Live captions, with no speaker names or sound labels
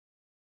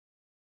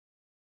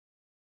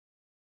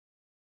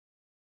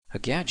A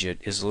gadget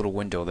is a little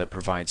window that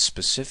provides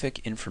specific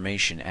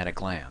information at a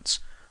glance,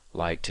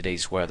 like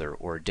today's weather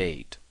or a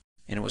date.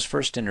 And it was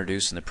first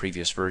introduced in the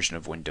previous version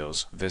of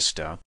Windows,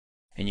 Vista,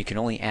 and you can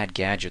only add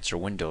gadgets or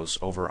windows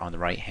over on the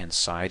right hand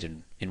side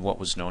in what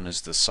was known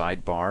as the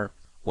sidebar.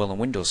 Well, in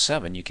Windows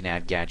 7 you can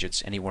add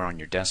gadgets anywhere on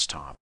your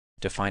desktop.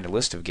 To find a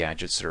list of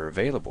gadgets that are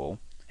available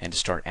and to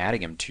start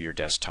adding them to your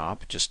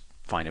desktop, just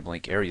find a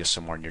blank area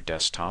somewhere on your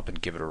desktop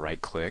and give it a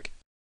right click,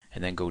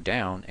 and then go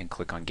down and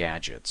click on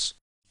Gadgets.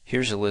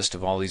 Here's a list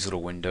of all these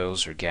little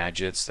windows or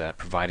gadgets that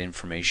provide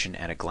information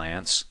at a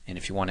glance, and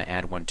if you want to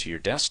add one to your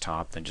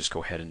desktop, then just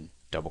go ahead and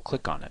double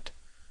click on it,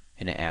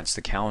 and it adds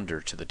the calendar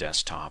to the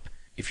desktop.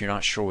 If you're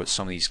not sure what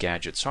some of these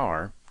gadgets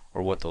are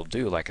or what they'll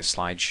do, like a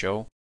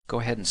slideshow, go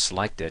ahead and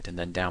select it, and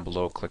then down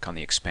below click on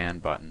the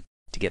expand button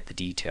to get the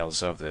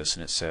details of this,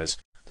 and it says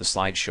the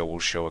slideshow will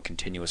show a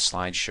continuous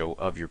slideshow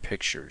of your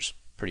pictures.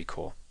 Pretty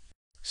cool.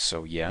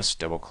 So yes,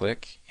 double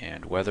click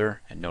and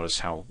weather, and notice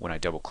how when I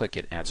double click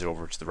it adds it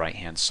over to the right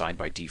hand side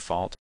by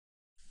default.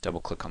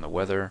 Double click on the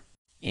weather,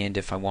 and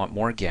if I want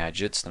more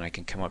gadgets then I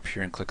can come up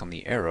here and click on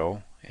the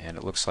arrow, and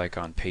it looks like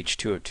on page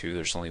 202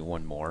 there's only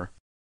one more.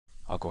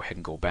 I'll go ahead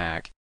and go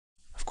back.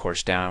 Of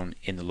course, down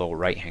in the lower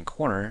right hand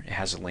corner it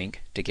has a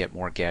link to get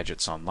more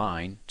gadgets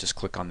online. Just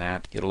click on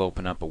that, it'll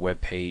open up a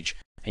web page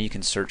and you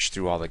can search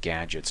through all the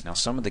gadgets. Now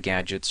some of the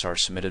gadgets are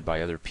submitted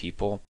by other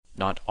people,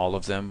 not all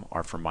of them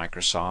are from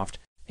Microsoft.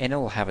 And it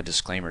will have a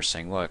disclaimer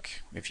saying, look,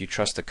 if you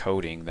trust the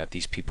coding that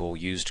these people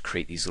used to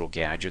create these little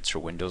gadgets or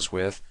windows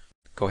with,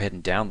 go ahead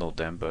and download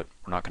them, but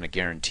we're not going to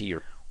guarantee,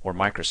 or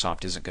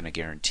Microsoft isn't going to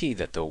guarantee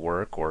that they'll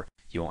work or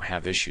you won't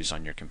have issues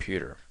on your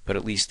computer. But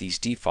at least these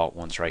default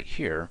ones right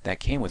here that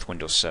came with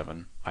Windows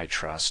 7, I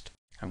trust.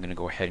 I'm going to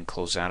go ahead and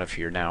close out of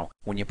here. Now,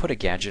 when you put a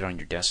gadget on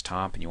your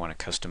desktop and you want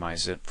to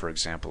customize it, for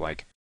example,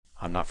 like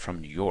I'm not from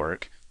New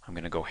York, I'm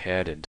going to go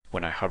ahead and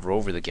when I hover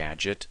over the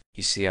gadget,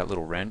 you see that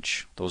little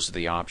wrench? Those are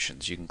the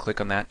options. You can click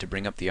on that to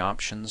bring up the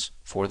options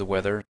for the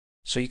weather.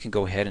 So you can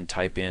go ahead and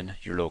type in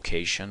your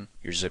location,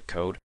 your zip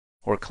code,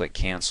 or click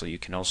cancel. You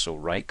can also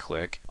right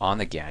click on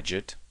the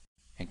gadget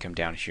and come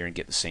down here and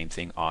get the same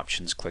thing,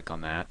 options, click on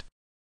that.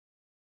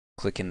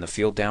 Click in the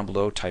field down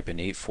below, type in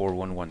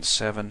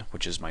 84117,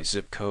 which is my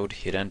zip code,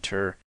 hit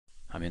enter.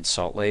 I'm in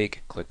Salt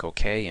Lake, click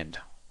OK, and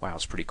wow,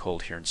 it's pretty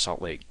cold here in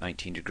Salt Lake,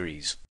 19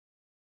 degrees.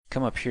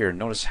 Come up here,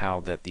 notice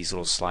how that these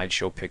little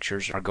slideshow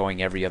pictures are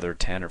going every other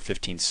 10 or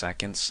 15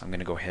 seconds. I'm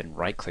going to go ahead and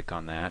right click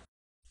on that,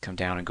 come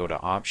down and go to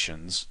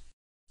options,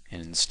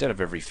 and instead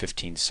of every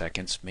 15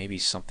 seconds, maybe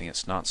something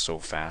that's not so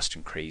fast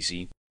and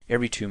crazy,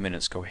 every 2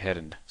 minutes go ahead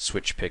and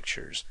switch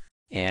pictures.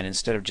 And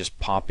instead of just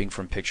popping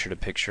from picture to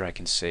picture, I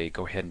can say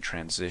go ahead and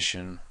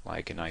transition,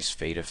 like a nice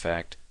fade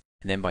effect.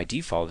 And then by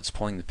default it's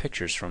pulling the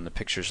pictures from the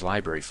pictures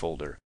library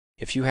folder.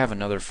 If you have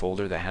another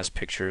folder that has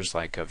pictures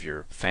like of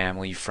your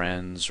family,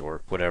 friends,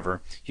 or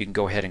whatever, you can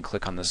go ahead and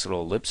click on this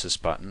little ellipsis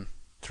button,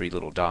 3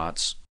 little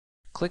dots,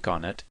 click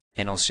on it,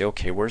 and it'll say,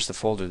 okay, where's the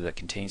folder that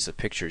contains the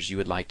pictures you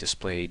would like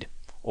displayed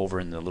over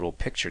in the little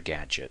picture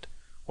gadget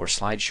or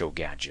slideshow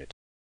gadget?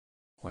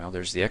 Well,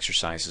 there's the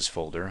exercises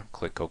folder,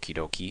 click okie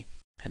dokie,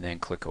 and then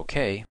click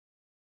OK.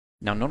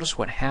 Now notice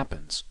what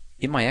happens.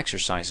 In my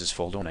exercises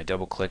folder, when I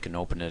double click and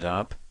open it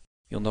up,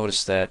 you'll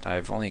notice that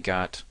I've only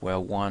got,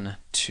 well, 1,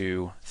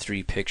 2,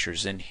 3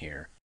 pictures in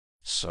here.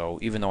 So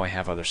even though I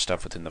have other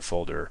stuff within the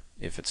folder,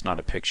 if it's not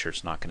a picture,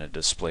 it's not going to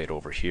display it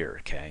over here,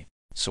 okay?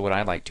 So what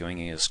I like doing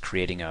is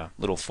creating a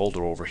little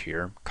folder over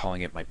here,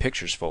 calling it my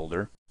pictures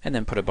folder, and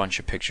then put a bunch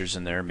of pictures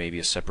in there, maybe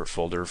a separate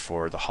folder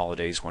for the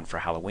holidays, one for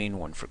Halloween,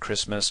 one for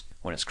Christmas.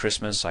 When it's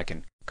Christmas, I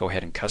can go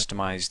ahead and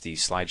customize the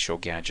slideshow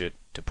gadget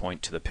to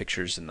point to the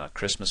pictures in the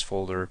Christmas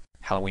folder,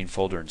 Halloween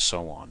folder, and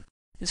so on.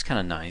 It's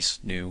kind of nice,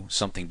 new,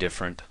 something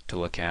different to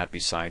look at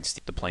besides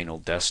the plain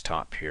old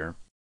desktop here.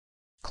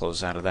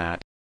 Close out of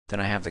that. Then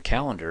I have the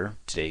calendar,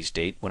 today's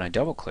date. When I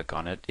double click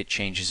on it, it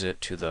changes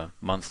it to the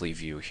monthly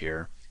view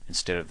here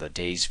instead of the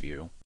days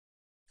view.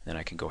 Then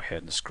I can go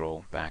ahead and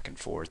scroll back and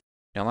forth.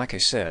 Now like I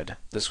said,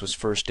 this was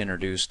first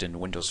introduced in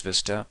Windows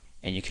Vista,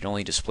 and you can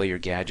only display your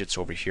gadgets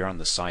over here on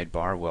the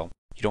sidebar. Well,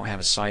 you don't have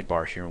a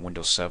sidebar here in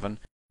Windows 7.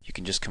 You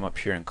can just come up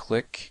here and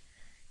click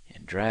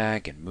and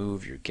drag and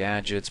move your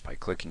gadgets by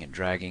clicking and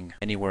dragging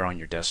anywhere on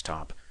your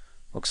desktop.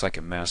 Looks like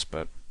a mess,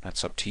 but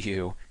that's up to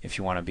you if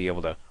you want to be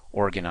able to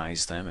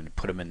organize them and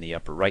put them in the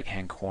upper right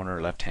hand corner,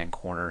 left hand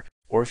corner,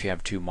 or if you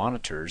have 2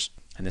 monitors,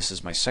 and this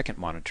is my second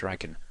monitor, I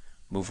can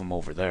move them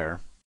over there.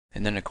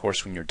 And then of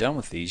course when you're done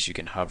with these, you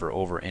can hover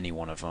over any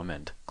one of them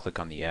and click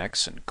on the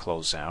X and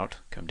close out,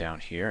 come down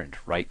here and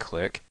right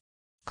click,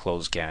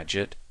 close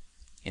gadget,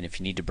 and if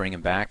you need to bring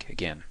them back,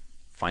 again,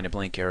 find a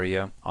blank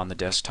area on the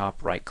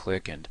desktop, right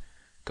click and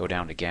go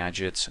down to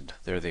gadgets, and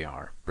there they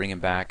are. Bring them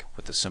back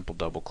with a simple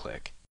double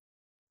click.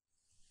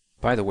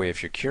 By the way,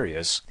 if you're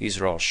curious, these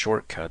are all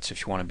shortcuts.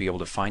 If you want to be able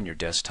to find your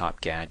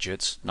desktop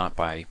gadgets, not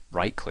by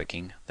right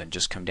clicking, then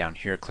just come down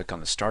here, click on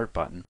the start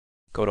button,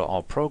 go to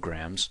all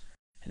programs,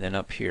 and then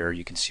up here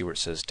you can see where it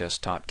says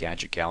desktop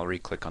gadget gallery,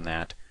 click on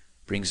that,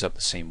 brings up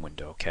the same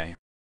window, okay?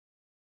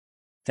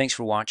 Thanks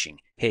for watching.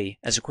 Hey,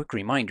 as a quick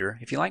reminder,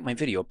 if you like my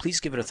video, please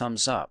give it a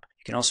thumbs up.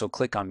 You can also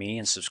click on me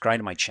and subscribe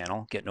to my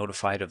channel, get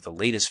notified of the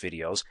latest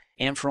videos,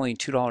 and for only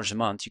 $2 a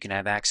month, you can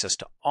have access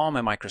to all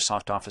my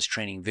Microsoft Office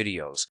training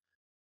videos.